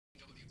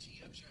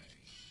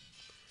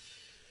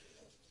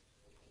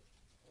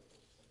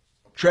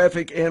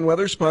Traffic and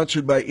weather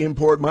sponsored by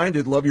Import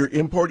Minded. Love your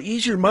import.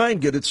 Ease your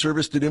mind. Get it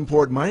serviced at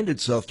Import Minded,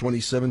 South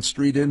 27th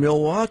Street in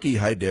Milwaukee.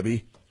 Hi,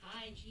 Debbie.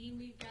 Hi,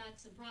 Gene. We've got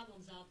some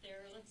problems out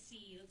there. Let's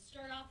see. Let's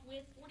start off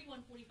with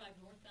 4145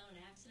 northbound,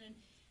 an accident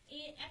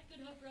at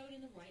Good Hook Road in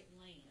the right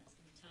lane. That's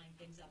going to be tying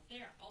things up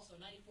there. Also,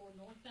 94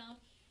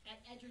 northbound at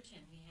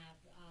Edgerton. We have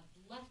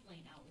the left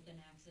lane out with an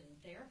accident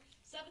there.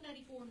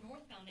 794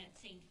 northbound at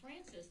St.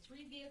 Francis.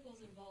 3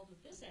 vehicles involved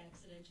with this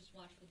accident. Just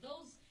watch for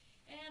those.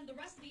 And the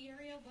rest of the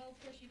area, well, of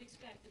course, you'd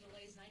expect the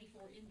delays.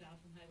 94 inbound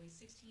from Highway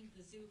 16 to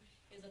the zoo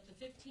is up to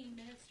 15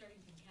 minutes,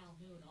 starting from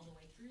Calhoun all the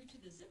way through to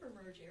the zipper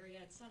merge area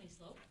at Sunny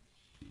Slope.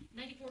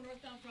 94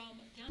 northbound from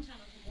downtown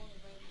up to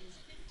Moreland Road is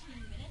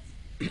 15 minutes.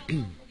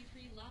 Southbound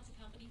 43, lots of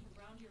company from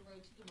Brown Deer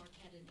Road to the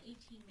Marquette, an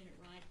 18-minute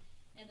ride.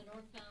 And the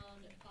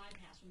northbound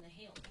bypass from the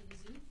Hale to the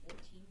zoo, 14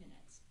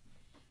 minutes.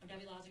 I'm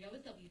Debbie Lazago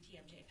with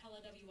WTMJ,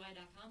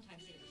 PellaWY.com, time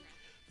saver.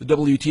 The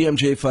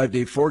WTMJ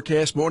 5-day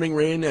forecast, morning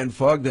rain and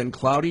fog, then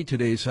cloudy.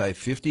 Today's high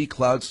 50.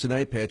 Clouds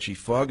tonight, patchy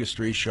fog, a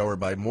stray shower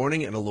by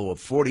morning, and a low of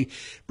 40.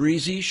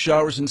 Breezy,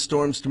 showers and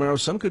storms tomorrow.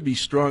 Some could be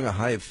strong, a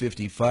high of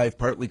 55.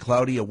 Partly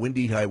cloudy, a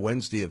windy high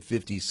Wednesday of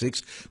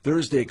 56.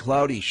 Thursday,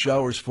 cloudy,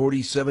 showers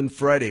 47.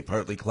 Friday,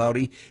 partly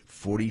cloudy,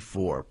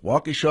 44.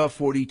 Waukesha,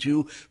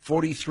 42.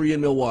 43 in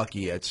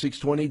Milwaukee at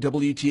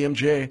 620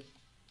 WTMJ.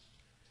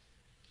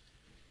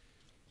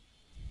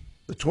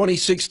 The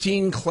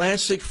 2016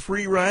 Classic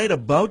Free Ride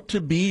about to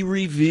be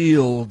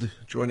revealed.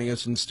 Joining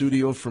us in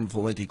studio from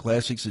Valenti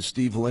Classics is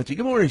Steve Valenti.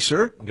 Good morning,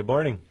 sir. Good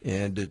morning.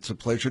 And it's a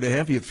pleasure to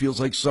have you. It feels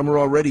like summer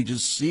already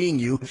just seeing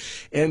you.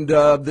 And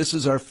this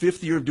is our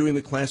 5th year of doing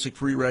the Classic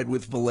Free Ride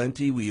with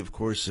Valenti. We, of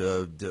course,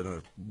 did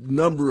a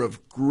number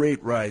of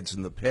great rides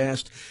in the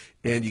past.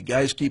 And you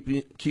guys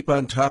keep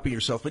on topping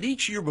yourself. But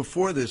each year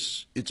before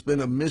this, it's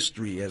been a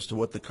mystery as to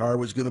what the car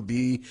was going to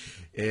be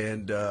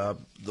and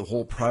the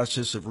whole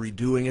process of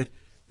redoing it.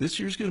 This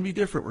year's going to be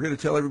different. We're going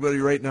to tell everybody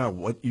right now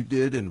what you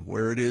did and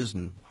where it is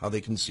and how they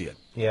can see it.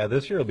 Yeah,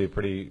 this year will be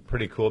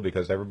pretty cool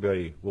because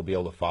everybody will be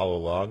able to follow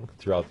along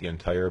throughout the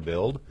entire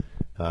build.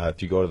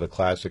 If you go to the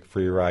Classic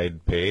Free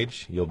Ride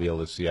page, you'll be able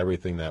to see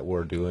everything that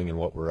we're doing and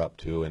what we're up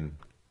to, and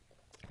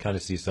kind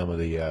of see some of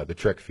the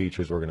trick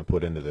features we're going to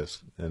put into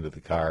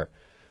the car.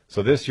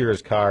 So this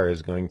year's car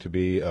is going to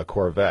be a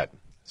Corvette.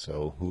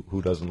 So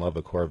who doesn't love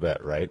a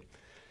Corvette, right?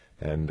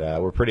 And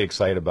we're pretty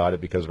excited about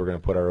it because we're going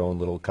to put our own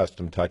little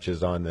custom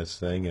touches on this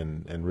thing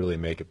and really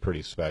make it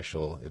pretty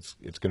special.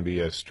 It's going to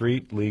be a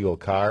street legal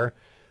car,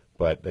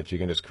 but that you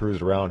can just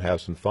cruise around, have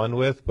some fun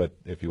with. But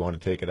if you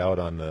want to take it out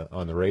on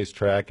the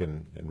racetrack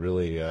and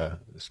really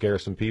scare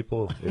some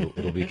people,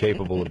 it'll be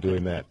capable of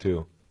doing that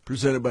too.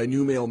 Presented by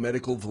New Mail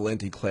Medical,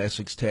 Valenti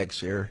Classics,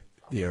 Tax Air.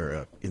 They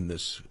are in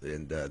this,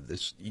 and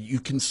this. You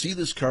can see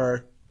this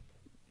car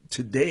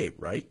today,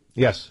 right?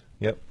 Yes.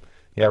 Yep.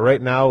 Yeah.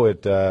 Right now,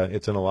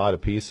 it's in a lot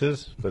of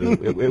pieces, but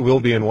it will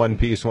be in one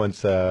piece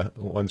once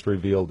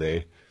reveal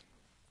day.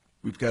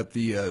 We've got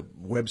the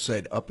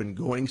website up and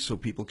going, so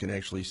people can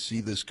actually see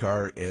this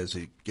car as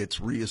it gets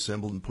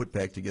reassembled and put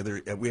back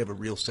together. And we have a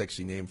real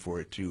sexy name for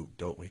it too,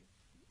 don't we?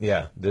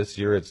 Yeah. This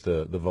year, it's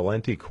the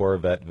Valenti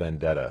Corvette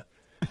Vendetta.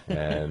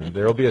 And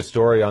there will be a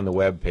story on the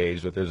web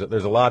page, but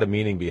there's a lot of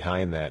meaning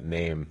behind that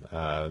name.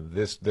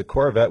 The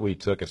Corvette we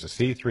took is a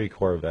C3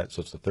 Corvette,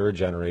 so it's the 3rd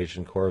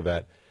generation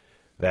Corvette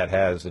that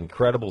has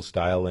incredible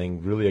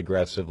styling, really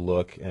aggressive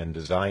look and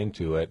design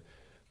to it.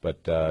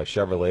 But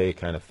Chevrolet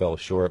kind of fell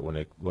short when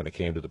it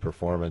came to the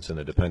performance and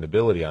the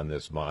dependability on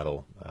this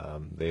model.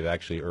 They've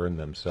actually earned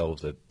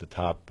themselves at the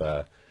top,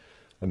 the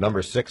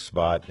number 6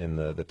 spot in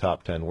the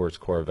top 10 worst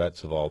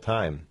Corvettes of all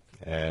time.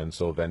 And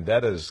so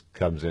Vendetta's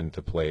comes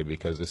into play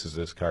because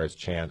this car's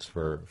chance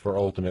for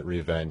ultimate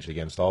revenge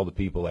against all the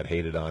people that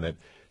hated on it,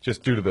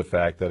 just due to the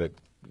fact that it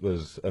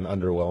was an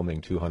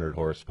underwhelming 200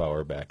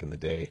 horsepower back in the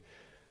day.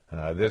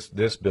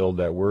 This build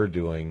that we're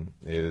doing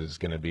is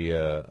going to be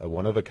a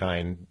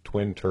one-of-a-kind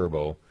twin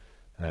turbo,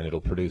 and it'll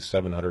produce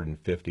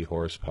 750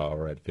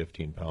 horsepower at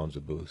 15 pounds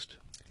of boost.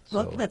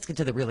 Well, let's get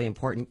to the really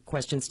important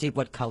question, Steve.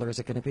 What color is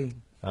it going to be?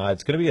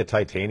 It's going to be a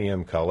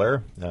titanium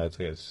color. It's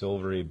like a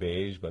silvery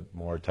beige, but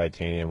more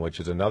titanium, which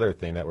is another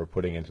thing that we're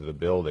putting into the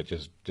build that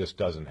just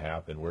doesn't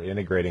happen. We're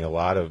integrating a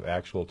lot of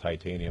actual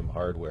titanium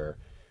hardware.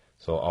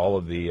 So all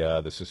of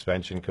the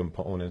suspension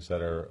components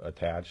that are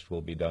attached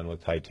will be done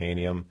with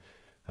titanium.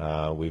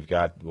 We've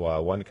got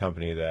one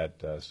company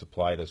that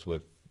supplied us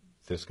with,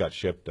 this got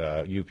shipped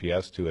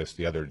UPS to us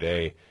the other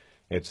day.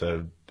 It's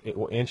a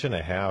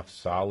 1.5-inch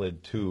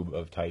solid tube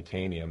of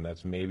titanium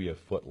that's maybe a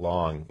foot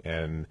long,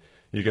 and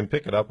you can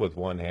pick it up with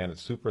one hand.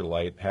 It's super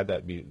light.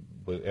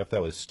 If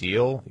that was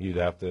steel,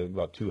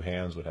 about 2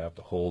 hands would have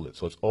to hold it.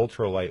 So it's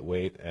ultra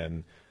lightweight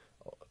and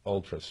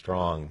ultra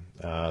strong.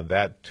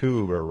 That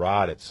tube or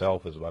rod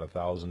itself is about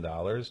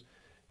 $1,000,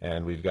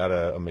 and we've got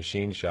a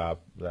machine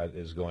shop that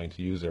is going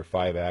to use their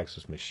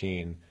 5-axis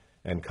machine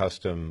and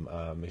custom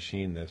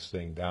machine this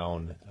thing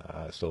down,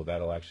 so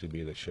that'll actually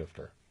be the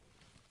shifter.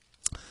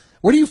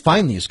 Where do you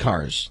find these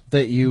cars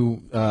that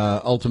you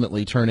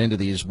ultimately turn into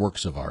these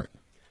works of art?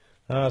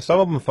 Some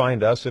of them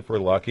find us if we're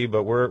lucky,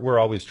 but we're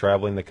always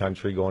traveling the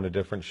country, going to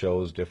different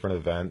shows, different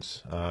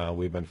events.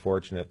 We've been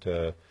fortunate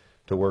to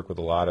work with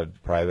a lot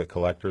of private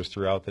collectors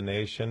throughout the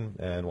nation,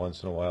 and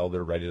once in a while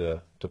they're ready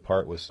to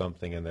part with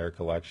something in their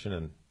collection,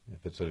 and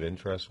if it's of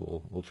interest,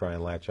 we'll try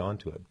and latch on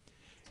to it.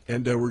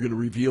 And we're going to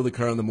reveal the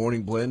car in the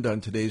morning blend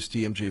on today's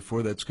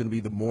TMJ4. That's going to be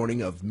the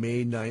morning of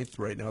May 9th.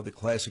 Right now, the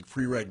Classic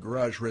Free Ride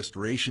Garage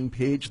Restoration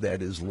page,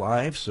 that is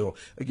live. So,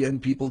 again,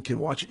 people can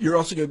watch it. You're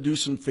also going to do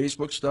some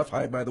Facebook stuff.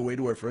 Hi, by the way,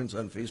 to our friends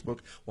on Facebook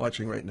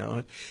watching right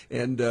now.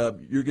 And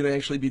you're going to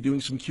actually be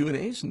doing some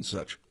Q&As and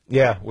such.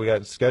 Yeah, we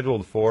got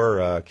scheduled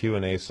 4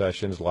 Q&A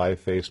sessions,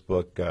 live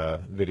Facebook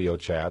video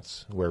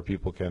chats, where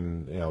people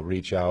can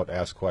reach out,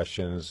 ask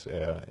questions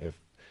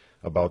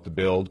about the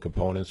build,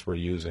 components we're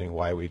using,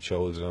 why we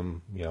chose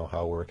them,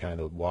 how we're kind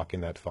of walking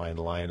that fine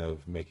line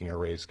of making a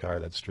race car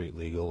that's street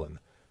legal, and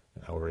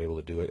how we're able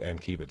to do it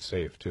and keep it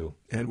safe too.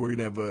 And we're going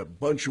to have a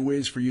bunch of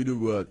ways for you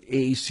to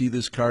A, see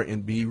this car,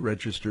 and B,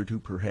 register to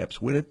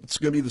perhaps win it. It's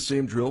going to be the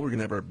same drill. We're going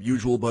to have our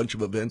usual bunch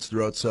of events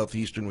throughout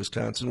southeastern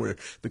Wisconsin where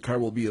the car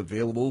will be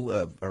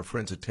available. Our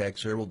friends at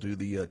Tax Air will do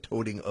the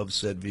toting of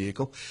said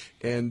vehicle.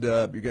 And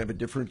you're going to have a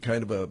different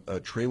kind of a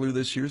trailer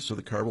this year, so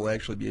the car will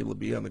actually be able to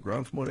be on the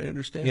ground from what I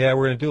understand. Yeah,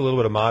 we're going to do a little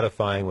bit of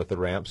modifying with the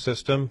ramp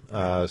system,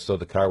 so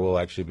the car will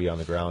actually be on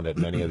the ground at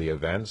many of the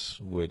events,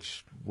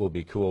 which will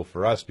be cool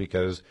for us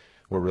because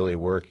we're really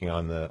working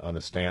on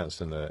the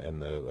stance and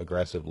the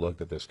aggressive look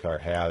that this car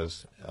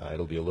has.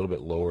 It'll be a little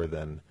bit lower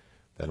than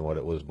what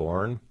it was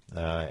born,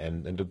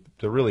 and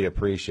to really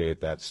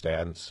appreciate that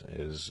stance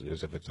is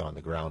if it's on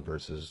the ground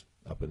versus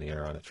up in the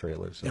air on a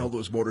trailer. So. All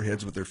those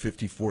motorheads with their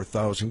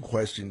 54,000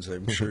 questions,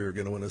 I'm sure you're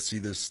going to want to see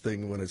this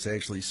thing when it's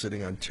actually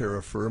sitting on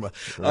terra firma.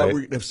 Right. We're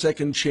going to have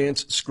second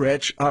chance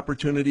scratch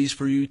opportunities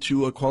for you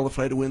to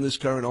qualify to win this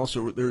car, and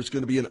also there's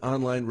going to be an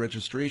online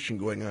registration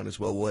going on as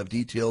well. We'll have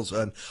details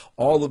on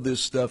all of this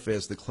stuff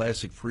as the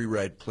Classic Free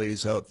Ride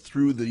plays out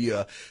through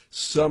the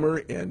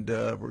summer, and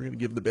we're going to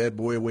give the bad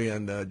boy away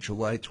on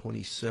July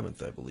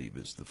 27th, I believe,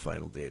 is the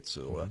final date.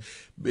 So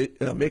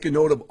make a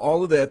note of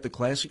all of that. The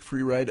Classic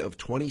Free Ride of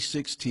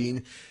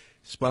 2016,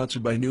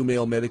 sponsored by New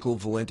Mail Medical,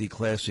 Valenti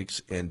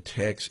Classics, and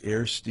Tax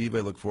Air. Steve, I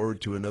look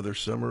forward to another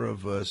summer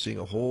of seeing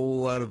a whole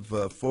lot of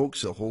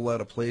folks, a whole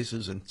lot of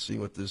places, and seeing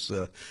what this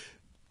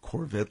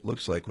Corvette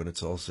looks like when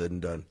it's all said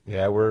and done.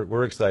 Yeah,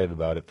 we're excited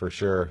about it for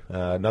sure.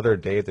 Another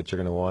date that you're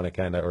going to want to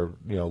kind of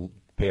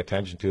pay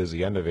attention to is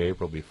the end of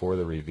April before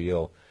the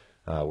reveal.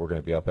 We're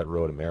going to be up at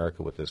Road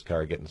America with this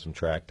car, getting some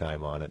track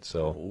time on it.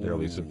 So there'll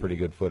be some pretty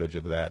good footage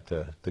of that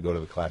to go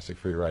to the Classic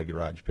Free Ride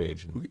Garage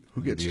page. And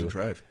who gets to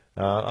drive?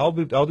 I'll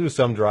do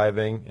some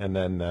driving, and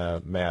then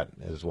Matt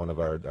is one of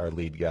our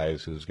lead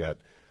guys who's got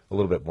a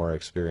little bit more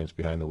experience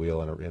behind the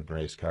wheel in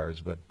race cars,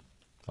 but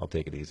I'll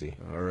take it easy.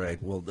 All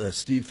right. Well,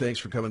 Steve, thanks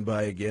for coming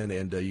by again,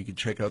 and you can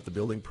check out the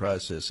building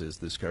process as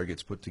this car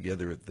gets put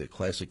together at the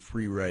Classic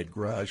Free Ride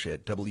Garage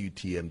at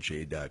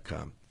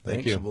WTMJ.com.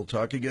 Thank you. And we'll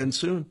talk again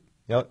soon.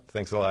 Yep,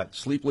 thanks a lot.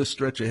 Sleepless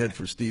stretch ahead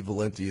for Steve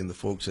Valenti and the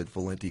folks at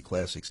Valenti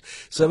Classics.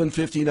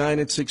 7:59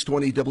 at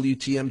 6:20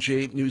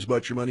 WTMJ. News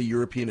about your money,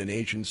 European and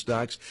Asian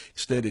stocks.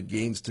 Extended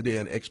gains today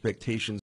on expectations